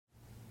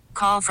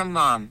Call from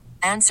mom.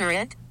 Answer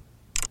it.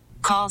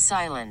 Call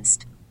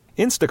silenced.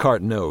 Instacart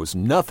knows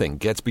nothing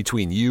gets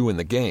between you and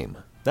the game.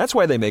 That's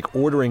why they make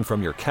ordering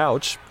from your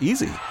couch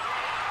easy.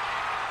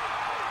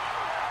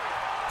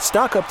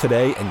 Stock up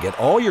today and get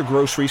all your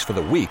groceries for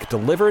the week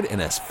delivered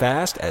in as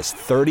fast as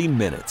 30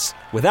 minutes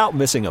without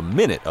missing a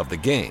minute of the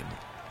game.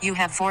 You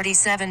have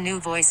 47 new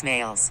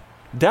voicemails.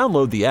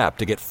 Download the app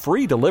to get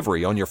free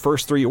delivery on your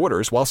first 3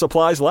 orders while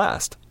supplies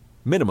last.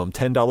 Minimum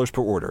 $10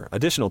 per order.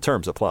 Additional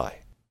terms apply.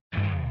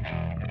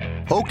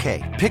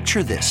 Okay,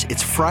 picture this.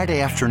 It's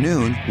Friday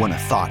afternoon when a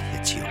thought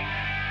hits you.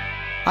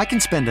 I can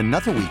spend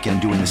another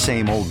weekend doing the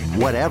same old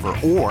whatever,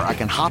 or I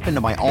can hop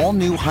into my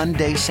all-new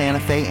Hyundai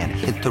Santa Fe and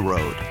hit the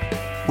road.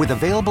 With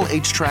available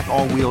H-Track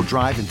all-wheel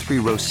drive and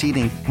 3-row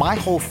seating, my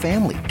whole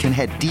family can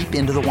head deep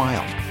into the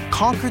wild.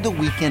 Conquer the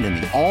weekend in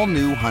the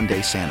all-new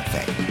Hyundai Santa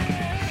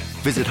Fe.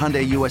 Visit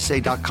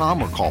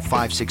HyundaiUSA.com or call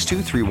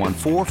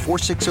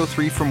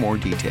 562-314-4603 for more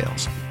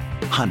details.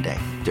 Hyundai,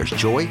 there's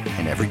joy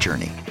in every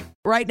journey.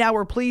 Right now,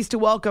 we're pleased to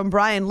welcome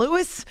Brian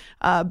Lewis.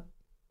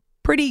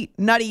 Pretty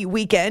nutty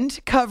weekend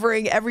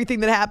covering everything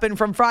that happened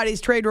from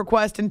Friday's trade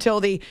request until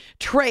the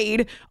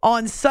trade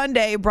on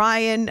Sunday.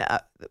 Brian,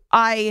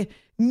 I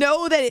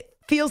know that it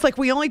feels like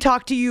we only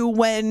talk to you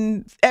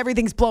when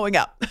everything's blowing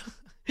up.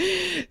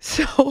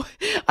 So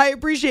I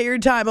appreciate your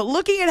time. But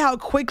looking at how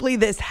quickly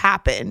this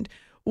happened,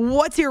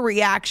 what's your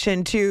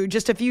reaction to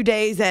just a few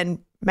days and,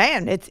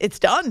 man, it's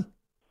done?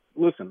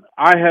 Listen,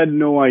 I had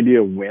no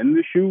idea when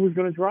the shoe was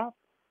going to drop.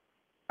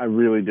 I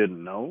really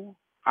didn't know.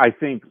 I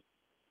think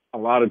a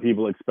lot of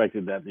people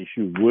expected that the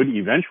shoe would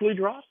eventually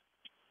drop.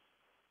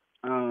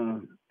 I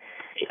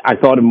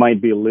thought it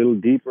might be a little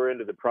deeper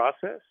into the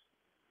process.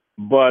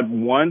 But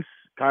once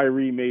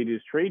Kyrie made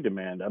his trade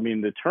demand, I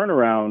mean, the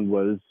turnaround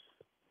was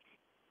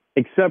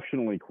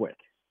exceptionally quick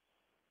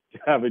to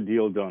have a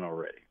deal done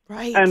already.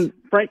 Right. And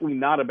frankly,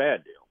 not a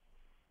bad deal.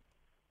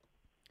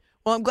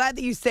 Well, I'm glad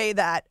that you say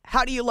that.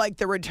 How do you like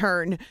the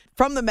return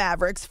from the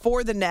Mavericks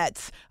for the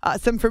Nets?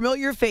 Some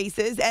familiar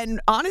faces. And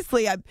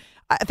honestly, I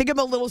think I'm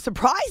a little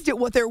surprised at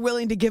what they're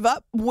willing to give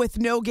up with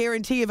no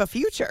guarantee of a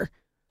future.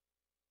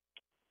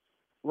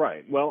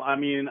 Right. Well, I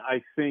mean,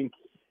 I think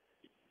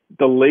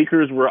the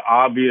Lakers were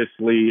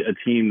obviously a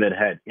team that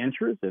had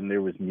interest and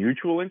there was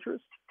mutual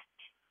interest.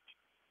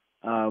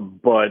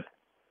 But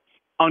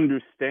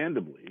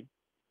understandably,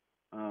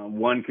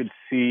 one could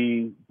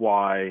see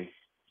why,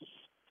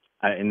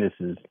 and this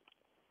is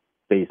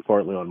based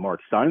partly on Mark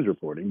Stein's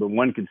reporting, but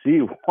one could see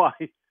why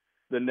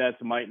the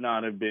Nets might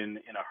not have been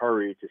in a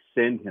hurry to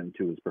send him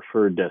to his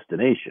preferred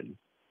destination.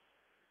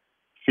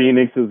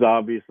 Phoenix is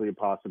obviously a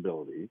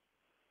possibility.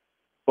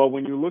 But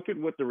when you look at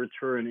what the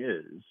return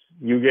is,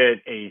 you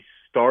get a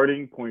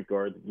starting point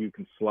guard that you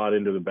can slot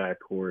into the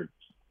backcourt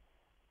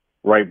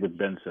right with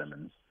Ben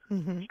Simmons,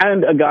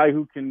 and a guy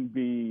who can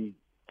be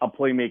a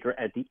playmaker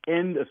at the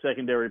end, a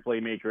secondary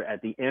playmaker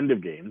at the end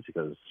of games,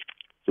 because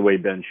the way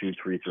Ben shoots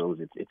free throws,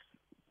 it's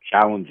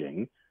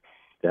challenging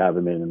to have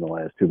him in the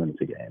last 2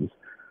 minutes of games.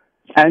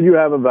 And you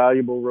have a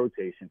valuable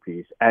rotation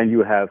piece, and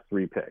you have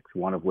 3 picks,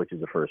 one of which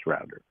is a first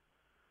rounder.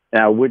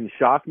 Now, it wouldn't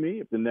shock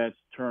me if the Nets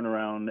turn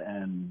around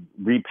and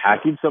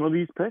repackage some of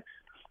these picks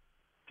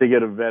to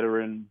get a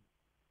veteran,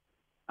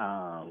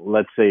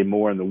 let's say,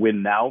 more in the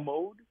win now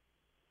mode.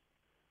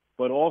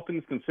 But all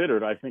things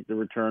considered, I think the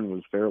return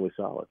was fairly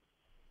solid.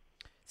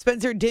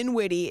 Spencer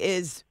Dinwiddie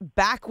is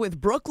back with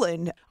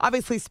Brooklyn.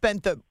 Obviously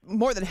spent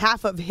more than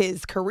half of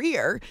his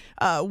career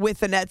with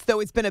the Nets, though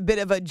it's been a bit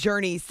of a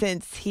journey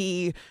since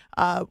he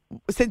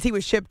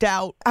was shipped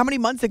out. How many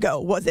months ago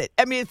was it?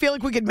 I mean, I feel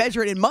like we could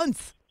measure it in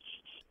months.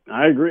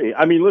 I agree.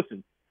 I mean,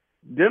 listen,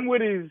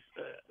 Dinwiddie's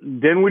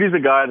a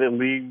guy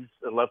that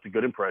left a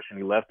good impression.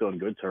 He left on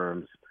good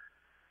terms.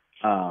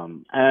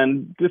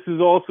 And this is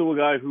also a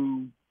guy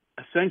who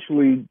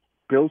essentially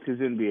built his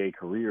NBA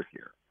career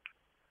here.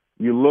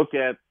 You look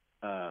at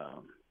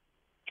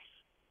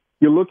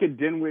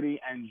Dinwiddie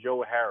and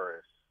Joe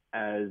Harris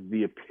as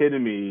the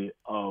epitome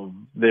of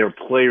their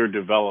player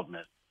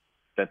development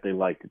that they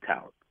like to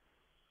tout.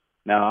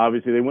 Now,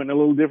 obviously, they went in a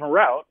little different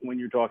route when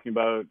you're talking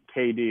about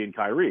KD and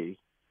Kyrie,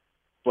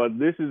 but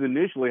this is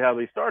initially how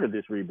they started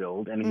this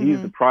rebuild, and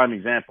he's the prime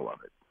example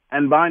of it.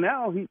 And by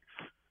now, he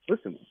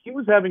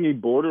was having a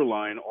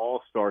borderline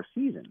all-star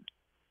season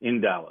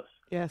in Dallas.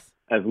 Yes,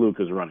 as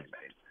Luka's running mate.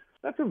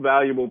 That's a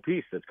valuable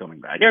piece that's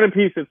coming back, and a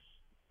piece that's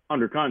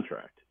under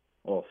contract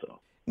also.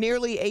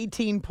 Nearly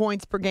 18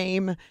 points per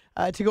game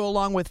to go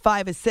along with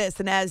 5 assists.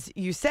 And as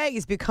you say,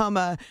 he's become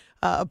a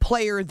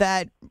player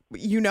that,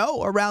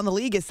 around the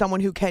league is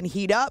someone who can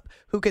heat up,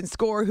 who can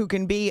score, who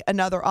can be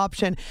another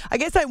option. I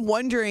guess I'm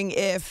wondering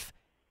if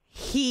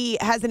he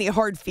has any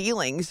hard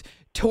feelings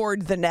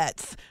toward the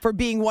Nets for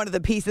being one of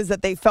the pieces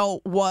that they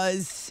felt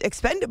was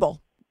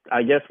expendable.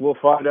 I guess we'll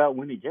find out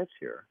when he gets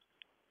here.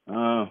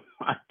 I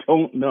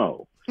don't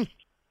know.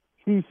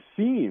 He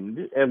seemed,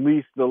 at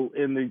least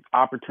in the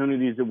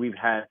opportunities that we've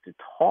had to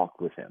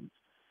talk with him,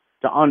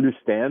 to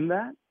understand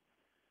that.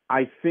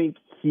 I think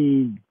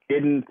he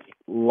didn't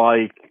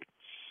like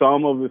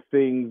some of the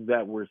things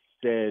that were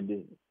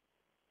said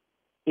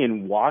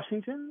in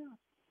Washington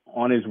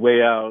on his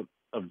way out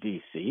of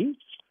D.C.,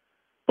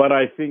 but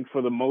I think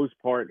for the most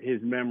part,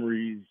 his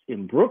memories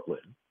in Brooklyn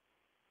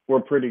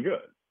were pretty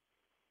good.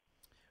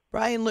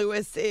 Brian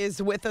Lewis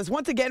is with us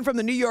once again from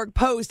the New York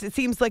Post. It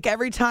seems like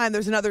every time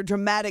there's another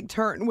dramatic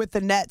turn with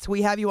the Nets,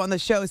 we have you on the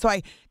show. So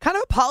I kind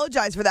of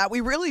apologize for that.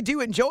 We really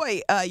do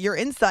enjoy your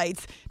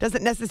insights.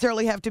 Doesn't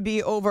necessarily have to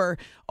be over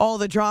all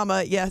the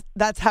drama. Yeah,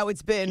 that's how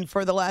it's been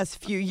for the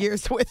last few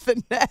years with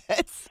the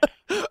Nets.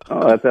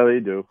 Oh, that's how they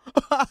do.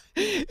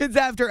 It's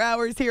After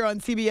Hours here on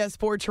CBS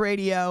Sports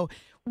Radio.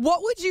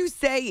 What would you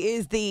say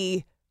is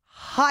the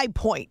high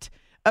point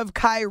of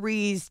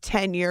Kyrie's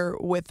tenure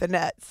with the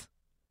Nets?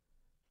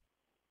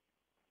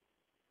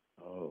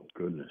 Oh,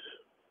 goodness.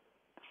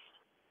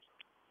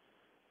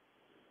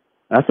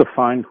 That's a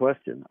fine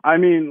question. I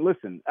mean,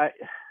 listen,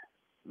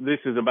 this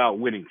is about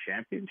winning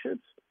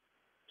championships.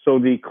 So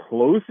the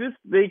closest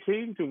they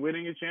came to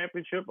winning a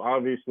championship,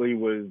 obviously,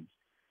 was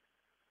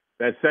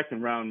that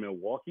second round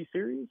Milwaukee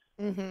series,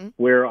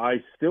 where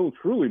I still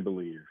truly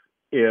believe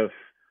if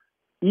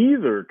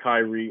either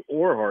Kyrie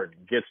or Harden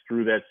gets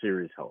through that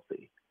series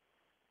healthy,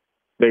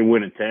 they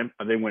win a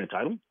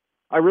title.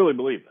 I really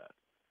believe that.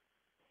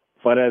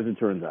 But as it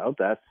turns out,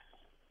 that's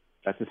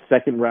a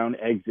second round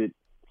exit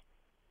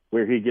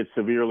where he gets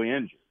severely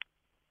injured.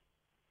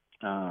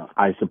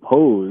 I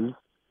suppose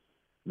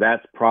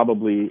that's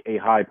probably a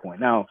high point.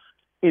 Now,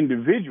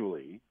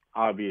 individually,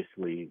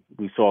 obviously,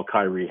 we saw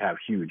Kyrie have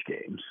huge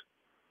games.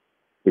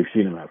 We've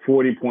seen him have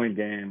 40-point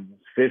games,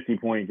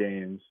 50-point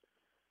games.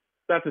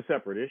 That's a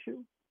separate issue.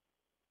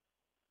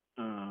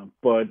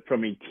 But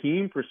from a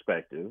team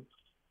perspective,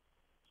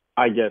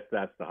 I guess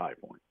that's the high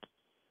point.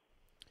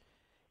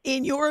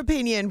 In your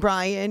opinion,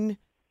 Brian,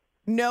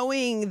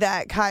 knowing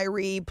that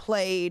Kyrie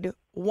played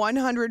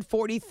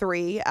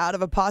 143 out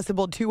of a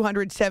possible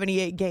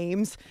 278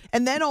 games,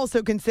 and then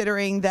also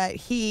considering that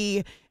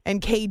he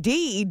and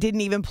KD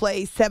didn't even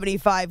play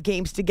 75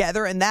 games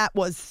together, and that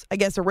was, I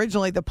guess,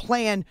 originally the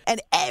plan,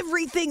 and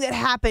everything that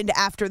happened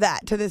after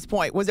that to this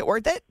point, was it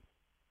worth it?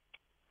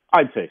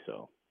 I'd say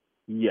so.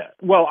 Yeah.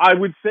 Well, I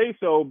would say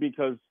so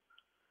because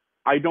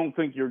I don't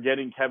think you're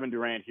getting Kevin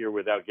Durant here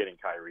without getting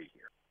Kyrie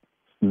here.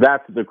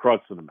 That's the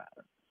crux of the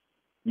matter.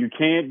 You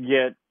can't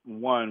get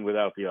one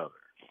without the other.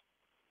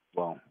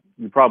 Well,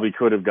 you probably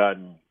could have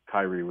gotten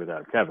Kyrie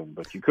without Kevin,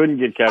 but you couldn't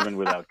get Kevin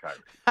without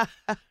Kyrie.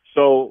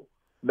 So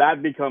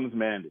that becomes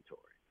mandatory,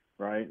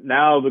 right?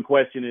 Now the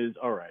question is,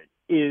 all right,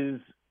 is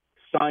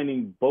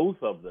signing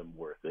both of them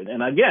worth it?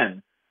 And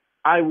again,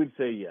 I would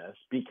say yes,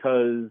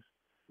 because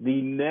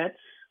the Nets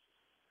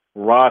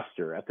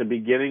roster at the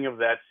beginning of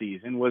that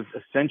season was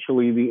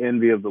essentially the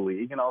envy of the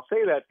league. And I'll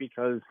say that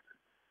because,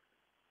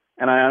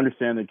 and I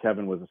understand that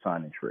Kevin was a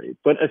signing trade,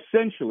 but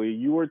essentially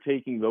you are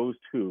taking those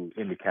two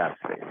into cap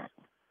space,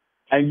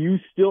 and you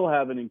still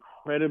have an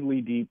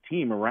incredibly deep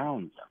team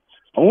around them.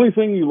 The only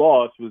thing you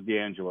lost was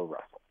D'Angelo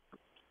Russell,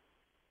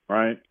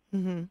 right?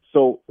 Mm-hmm.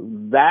 So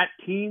that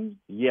team,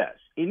 yes,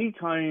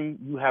 anytime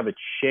you have a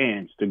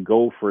chance to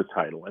go for a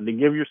title and to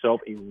give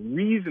yourself a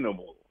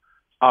reasonable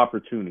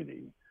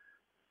opportunity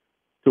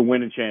to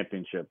win a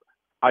championship,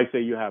 I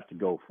say you have to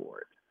go for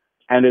it.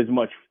 And as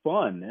much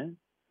fun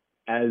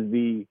as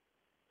the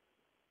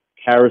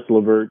Karis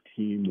LeVert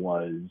team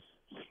was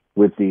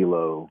with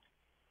D'Lo,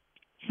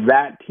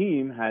 that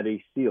team had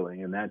a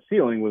ceiling, and that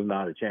ceiling was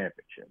not a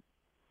championship.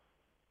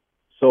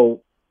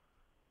 So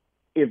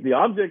if the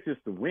object is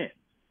to win,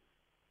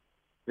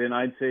 then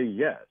I'd say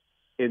yes,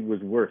 it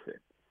was worth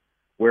it.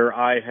 Where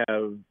I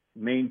have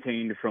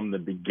maintained from the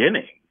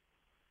beginning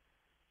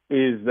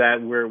is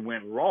that where it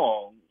went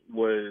wrong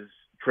was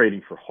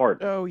trading for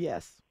Harden. Oh,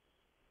 yes.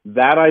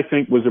 That, I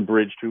think, was a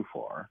bridge too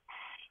far.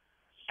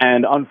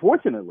 And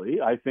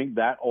unfortunately, I think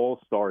that all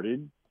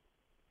started,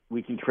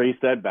 we can trace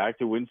that back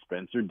to when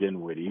Spencer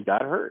Dinwiddie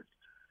got hurt.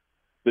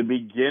 The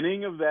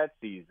beginning of that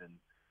season,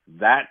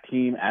 that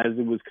team, as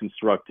it was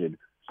constructed,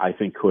 I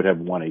think could have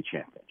won a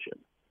championship.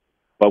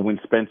 But when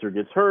Spencer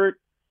gets hurt,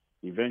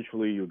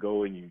 eventually you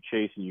go and you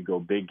chase and you go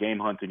big game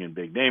hunting and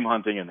big name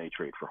hunting, and they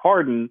trade for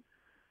Harden,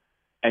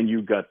 and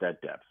you got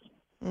that depth.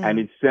 And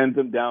it sent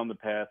them down the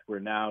path where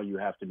now you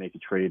have to make a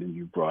trade, and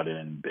you brought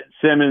in Ben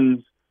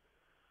Simmons,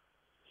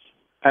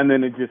 and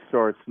then it just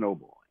starts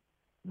snowballing.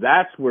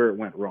 That's where it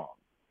went wrong.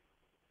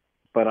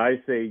 But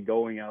I say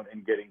going out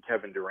and getting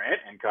Kevin Durant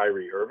and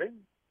Kyrie Irving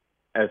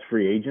as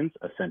free agents,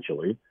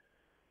 essentially,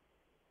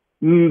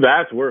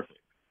 that's worth it.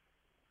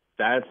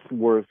 That's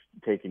worth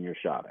taking your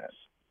shot at.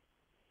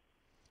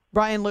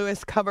 Brian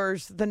Lewis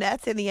covers the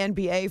Nets and the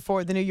NBA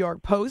for the New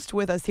York Post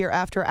with us here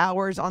after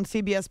hours on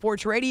CBS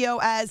Sports Radio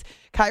as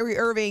Kyrie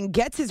Irving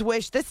gets his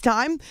wish this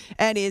time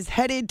and is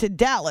headed to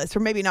Dallas, or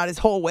maybe not his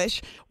whole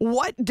wish.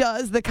 What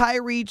does the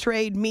Kyrie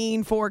trade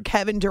mean for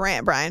Kevin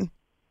Durant, Brian?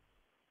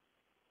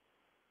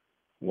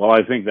 Well,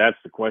 I think that's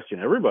the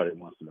question everybody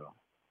wants to know.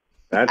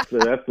 That's the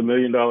 $1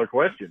 million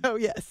question. Oh,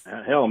 yes.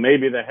 Hell,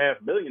 maybe the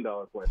 $500 million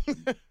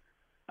question.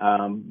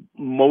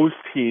 Most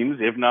teams,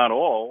 if not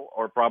all,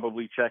 are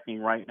probably checking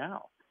right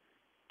now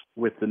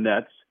with the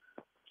Nets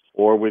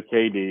or with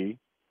KD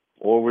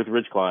or with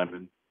Rich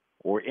Kleiman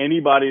or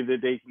anybody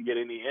that they can get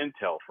any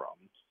intel from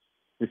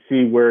to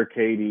see where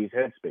KD's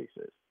headspace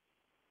is.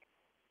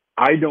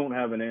 I don't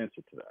have an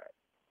answer to that.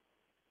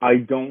 I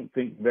don't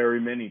think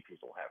very many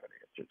people have an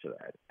answer to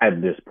that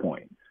at this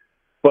point.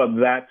 But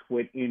that's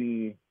what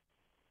any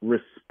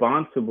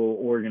responsible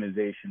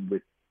organization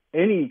with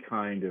any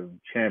kind of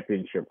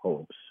championship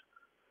hopes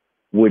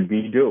would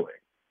be doing.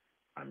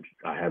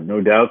 I have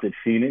no doubt that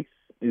Phoenix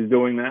is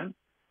doing that.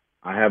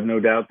 I have no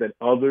doubt that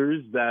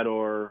others that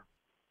are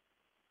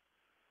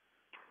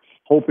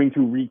hoping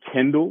to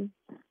rekindle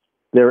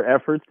their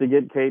efforts to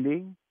get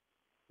KD,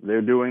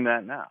 they're doing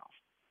that now.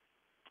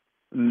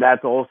 And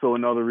that's also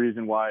another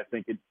reason why I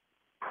think it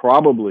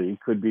probably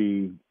could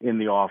be in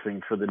the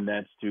offing for the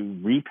Nets to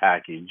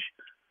repackage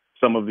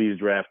some of these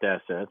draft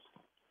assets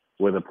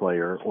with a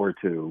player or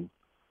two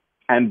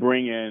and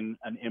bring in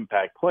an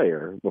impact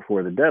player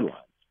before the deadline.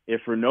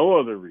 If for no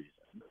other reason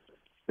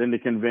than to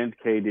convince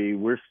KD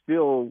we're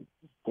still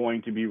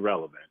going to be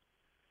relevant.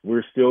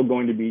 We're still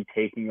going to be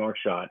taking our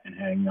shot and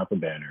hanging up a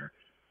banner.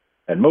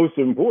 And most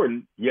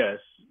important, yes,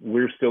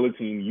 we're still a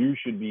team you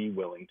should be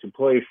willing to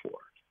play for.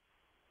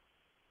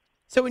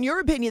 So in your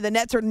opinion, the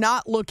Nets are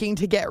not looking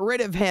to get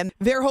rid of him.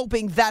 They're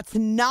hoping that's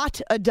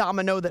not a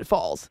domino that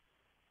falls.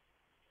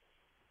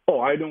 Oh,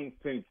 I don't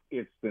think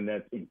it's the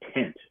Nets'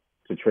 intent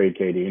to trade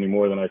KD any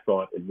more than I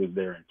thought it was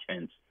their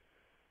intent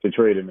to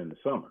trade him in the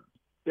summer.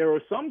 There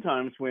are some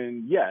times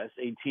when, yes,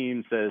 a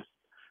team says,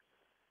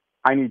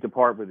 I need to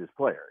part with this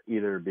player,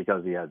 either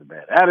because he has a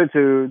bad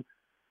attitude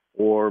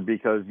or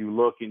because you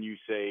look and you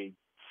say,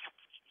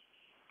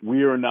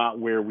 we are not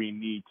where we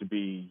need to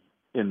be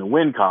in the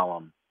win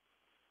column.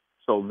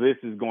 So this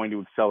is going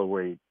to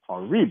accelerate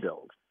our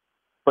rebuild.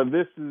 But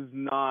this is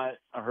not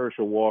a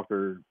Herschel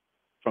Walker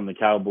from the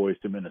Cowboys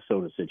to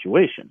Minnesota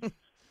situation.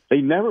 They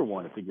never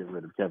wanted to get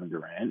rid of Kevin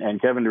Durant,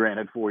 and Kevin Durant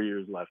had 4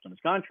 years left on his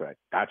contract.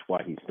 That's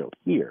why he's still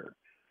here.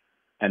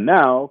 And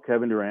now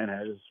Kevin Durant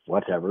has,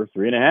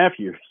 3.5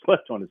 years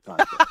left on his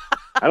contract.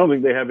 I don't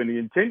think they have any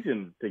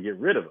intention to get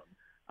rid of him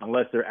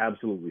unless they're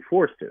absolutely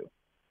forced to.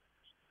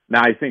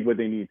 Now, I think what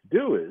they need to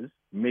do is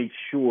make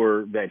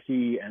sure that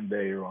he and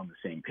they are on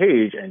the same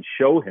page and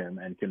show him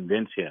and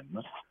convince him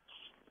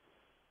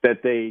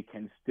that they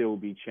can still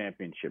be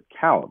championship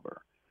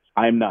caliber.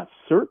 I'm not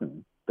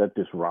certain that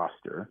this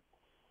roster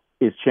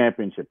is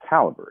championship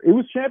caliber. It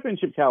was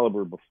championship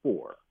caliber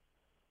before.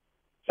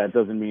 That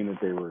doesn't mean that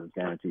they were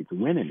guaranteed to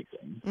win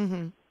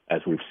anything,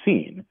 as we've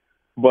seen.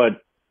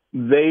 But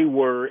they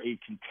were a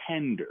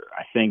contender.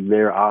 I think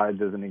their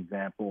odds, as an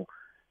example,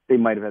 they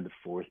might have had the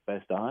fourth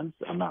best odds.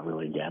 I'm not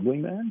really a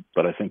gambling man,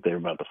 but I think they're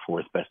about the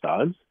fourth best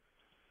odds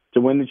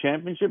to win the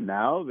championship.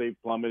 Now they've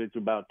plummeted to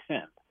about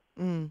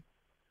 10th.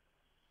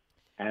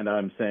 And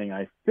I'm saying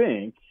I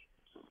think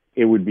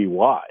it would be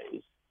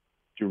wise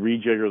to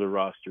rejigger the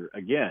roster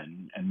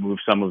again and move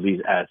some of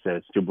these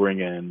assets to bring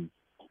in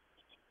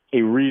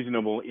a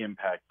reasonable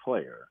impact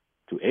player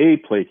to A,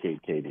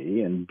 placate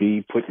KD, and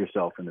B, put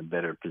yourself in a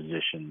better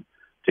position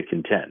to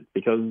contend.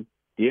 Because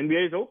the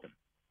NBA is open.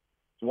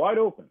 It's wide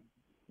open.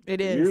 It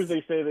is. Years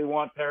they say they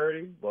want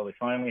parity. Well, they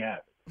finally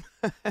have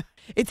it.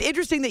 It's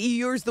interesting that you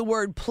use the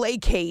word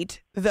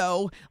placate,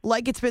 though,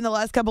 like it's been the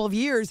last couple of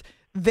years.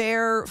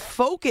 Their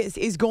focus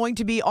is going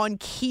to be on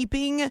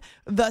keeping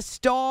the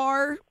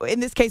star, in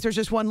this case there's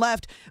just one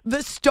left,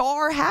 the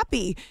star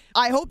happy.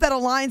 I hope that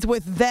aligns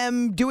with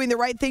them doing the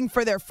right thing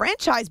for their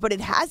franchise, but it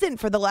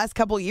hasn't for the last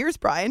couple of years,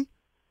 Brian.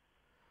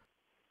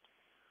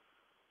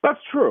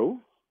 That's true.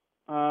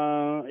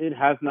 It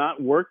has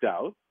not worked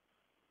out,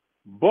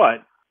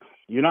 but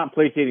you're not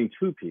placating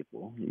two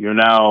people. You're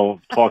now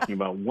talking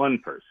about one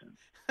person.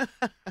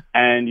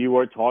 And you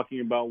are talking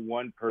about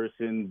one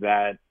person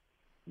that,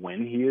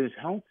 when he is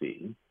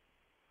healthy,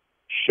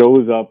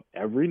 shows up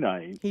every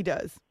night. He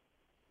does.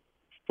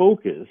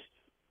 Focused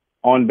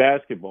on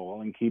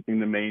basketball and keeping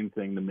the main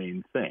thing the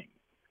main thing.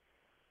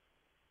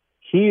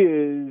 He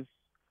is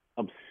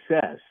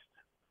obsessed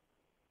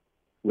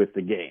with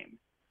the game.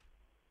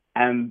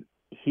 And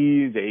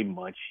he's a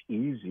much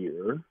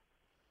easier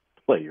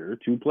player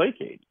to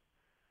placate.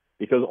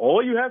 Because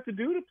all you have to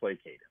do to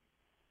placate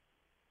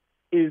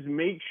him is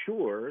make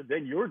sure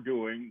that you're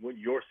doing what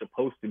you're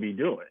supposed to be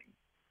doing,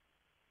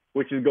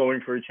 which is going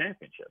for a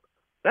championship.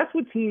 That's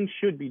what teams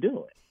should be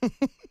doing.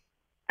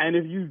 And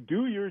if you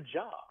do your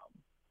job,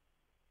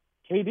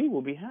 KD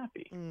will be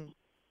happy.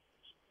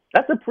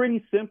 That's a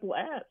pretty simple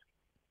ask.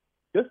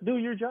 Just do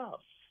your job.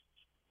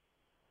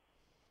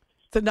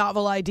 It's a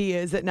novel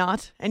idea, is it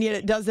not? And yet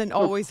it doesn't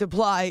always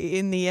apply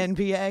in the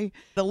NBA.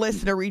 The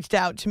listener reached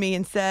out to me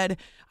and said,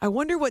 I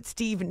wonder what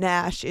Steve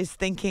Nash is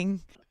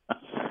thinking.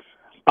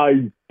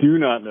 I do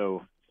not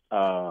know.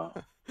 I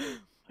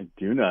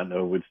do not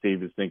know what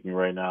Steve is thinking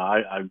right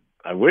now.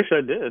 I wish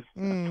I did.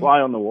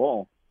 Fly on the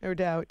wall. No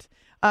doubt.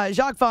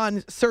 Jacques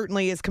Vaughn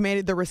certainly has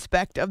commanded the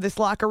respect of this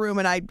locker room,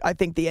 and I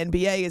think the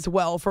NBA as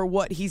well, for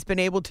what he's been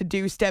able to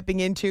do stepping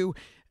into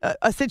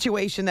a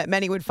situation that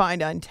many would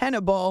find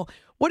untenable.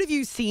 What have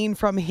you seen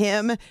from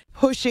him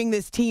pushing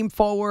this team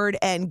forward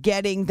and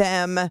getting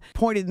them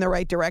pointed in the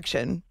right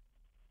direction?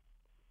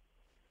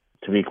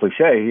 To be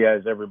cliche, he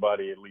has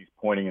everybody at least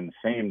pointing in the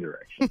same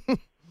direction.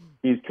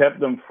 He's kept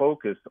them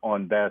focused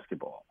on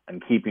basketball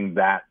and keeping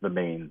that the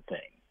main thing.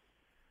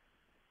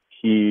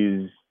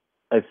 He's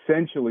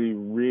essentially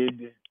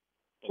rid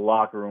the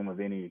locker room of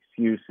any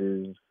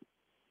excuses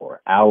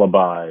or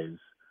alibis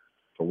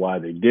for why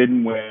they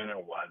didn't win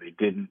or why they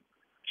didn't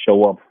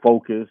show up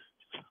focused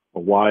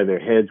or why their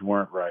heads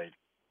weren't right.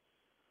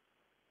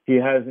 He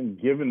hasn't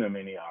given them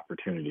any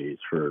opportunities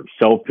for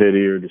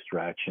self-pity or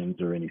distractions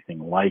or anything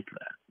like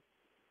that.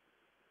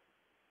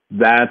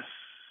 That's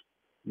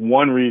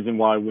one reason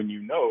why, when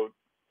you note,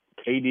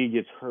 KD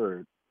gets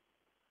hurt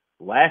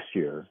last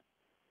year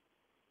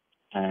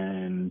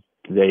and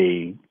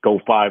they go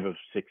 5 of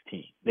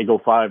 16. They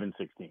go 5 and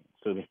 16.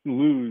 So they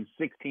lose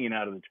 16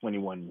 out of the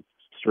 21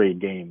 straight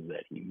games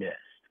that he missed.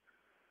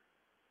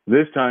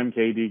 This time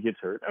KD gets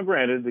hurt. Now,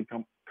 granted, the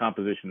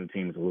composition of the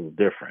team is a little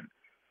different.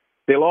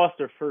 They lost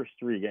their first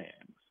 3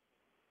 games.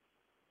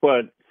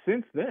 But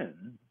since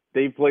then,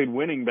 they've played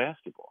winning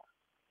basketball.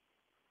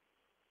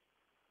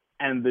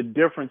 And the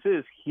difference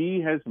is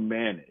he has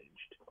managed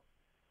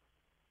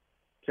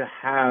to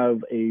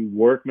have a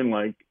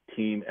workmanlike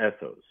team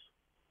ethos.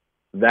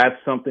 That's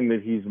something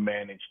that he's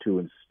managed to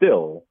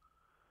instill,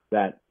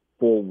 that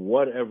for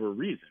whatever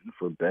reason,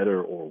 for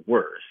better or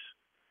worse,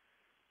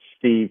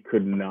 Steve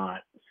could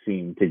not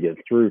seem to get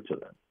through to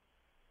them.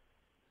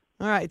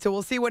 All right, so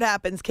we'll see what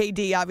happens.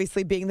 KD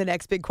obviously being the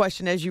next big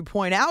question, as you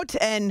point out,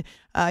 and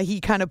he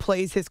kind of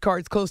plays his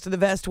cards close to the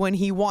vest when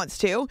he wants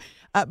to.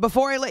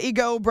 Before I let you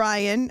go,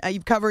 Brian,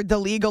 you've covered the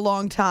league a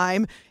long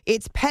time.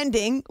 It's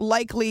pending,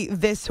 likely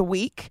this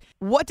week.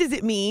 What does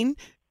it mean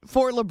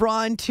for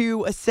LeBron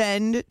to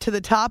ascend to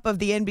the top of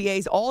the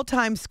NBA's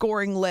all-time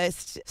scoring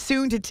list,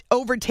 soon to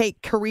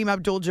overtake Kareem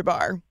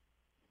Abdul-Jabbar?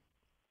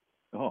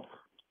 Oh,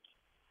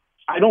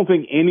 I don't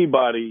think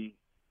anybody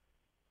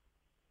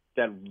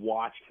that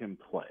watched him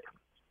play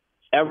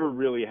ever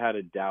really had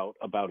a doubt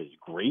about his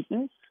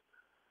greatness,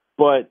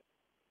 but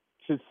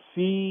to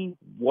see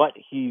what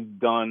he's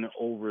done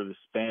over the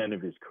span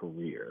of his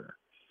career,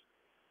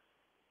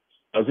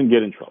 doesn't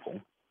get in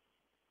trouble,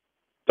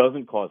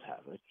 doesn't cause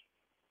havoc,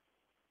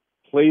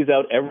 plays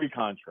out every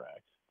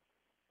contract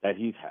that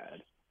he's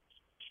had,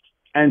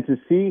 and to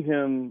see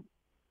him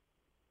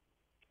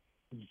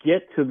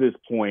get to this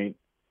point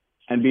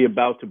and be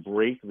about to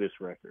break this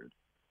record,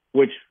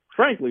 which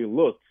frankly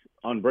looked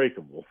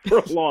unbreakable for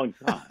a long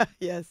time.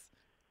 Yes.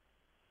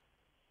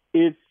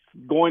 It's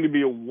going to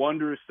be a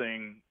wondrous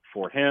thing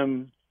for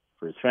him,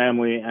 for his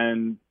family,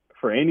 and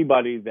for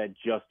anybody that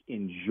just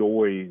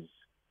enjoys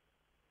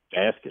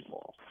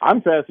basketball.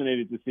 I'm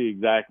fascinated to see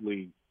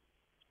exactly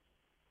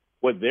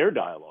what their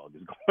dialogue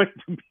is going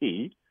to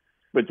be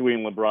between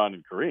LeBron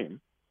and Kareem,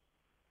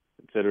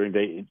 considering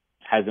it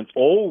hasn't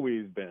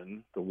always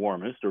been the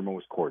warmest or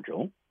most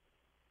cordial.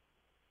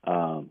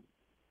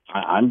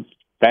 I'm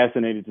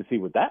fascinated to see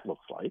what that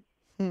looks like.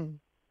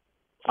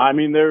 I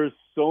mean, there's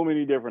so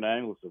many different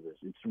angles to this.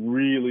 It's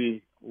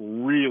really,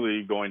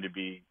 really going to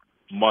be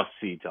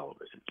must-see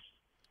television.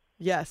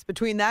 Yes,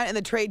 between that and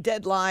the trade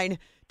deadline,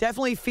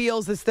 definitely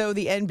feels as though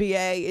the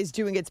NBA is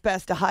doing its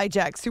best to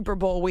hijack Super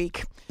Bowl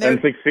week. And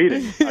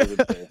succeeding, I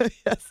would say.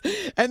 Yes,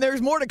 and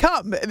there's more to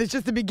come. It's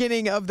just the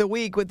beginning of the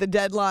week with the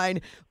deadline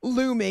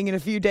looming in a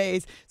few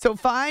days. So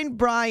find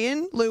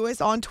Brian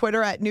Lewis on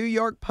Twitter at New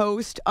York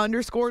Post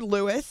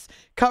 _Lewis.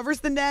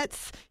 Covers the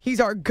Nets. He's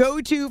our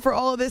go-to for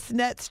all of this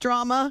Nets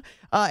drama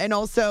and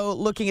also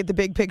looking at the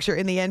big picture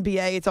in the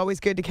NBA. It's always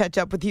good to catch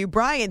up with you.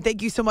 Brian,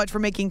 thank you so much for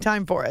making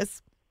time for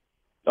us.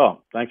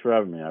 Oh, thanks for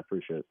having me. I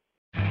appreciate it.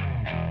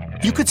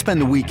 You could spend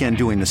the weekend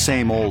doing the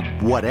same old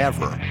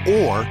whatever,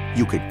 or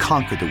you could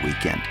conquer the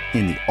weekend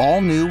in the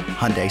all-new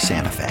Hyundai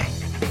Santa Fe.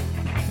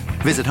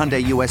 Visit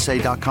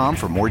HyundaiUSA.com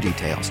for more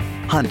details.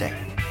 Hyundai,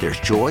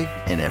 there's joy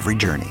in every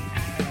journey.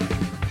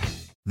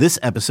 This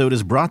episode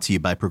is brought to you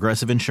by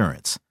Progressive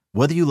Insurance.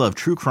 Whether you love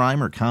true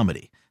crime or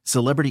comedy,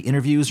 celebrity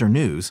interviews or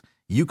news,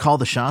 you call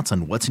the shots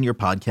on what's in your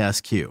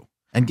podcast queue.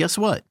 And guess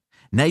what?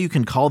 Now you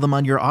can call them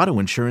on your auto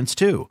insurance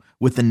too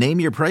with the Name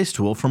Your Price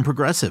tool from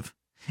Progressive.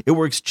 It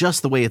works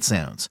just the way it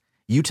sounds.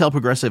 You tell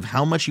Progressive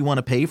how much you want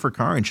to pay for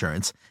car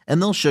insurance,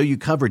 and they'll show you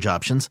coverage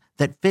options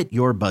that fit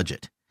your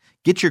budget.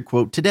 Get your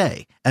quote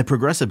today at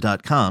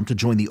Progressive.com to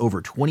join the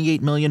over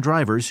 28 million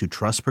drivers who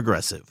trust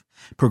Progressive.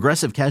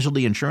 Progressive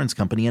Casualty Insurance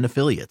Company and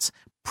Affiliates.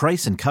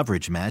 Price and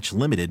coverage match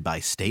limited by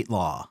state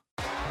law.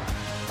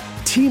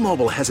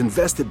 T-Mobile has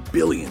invested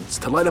billions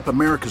to light up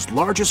America's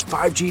largest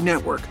 5G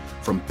network,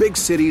 from big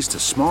cities to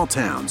small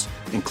towns,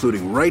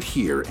 including right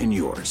here in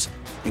yours.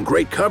 And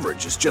great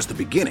coverage is just the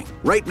beginning.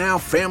 Right now,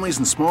 families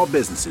and small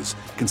businesses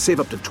can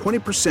save up to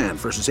 20%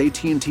 versus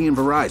AT&T and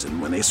Verizon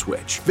when they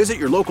switch. Visit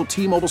your local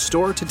T-Mobile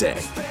store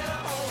today.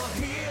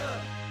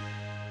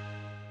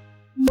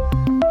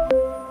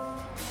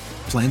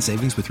 Plan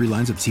savings with 3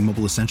 lines of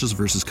T-Mobile Essentials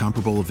versus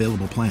comparable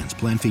available plans.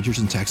 Plan features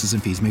and taxes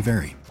and fees may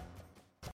vary.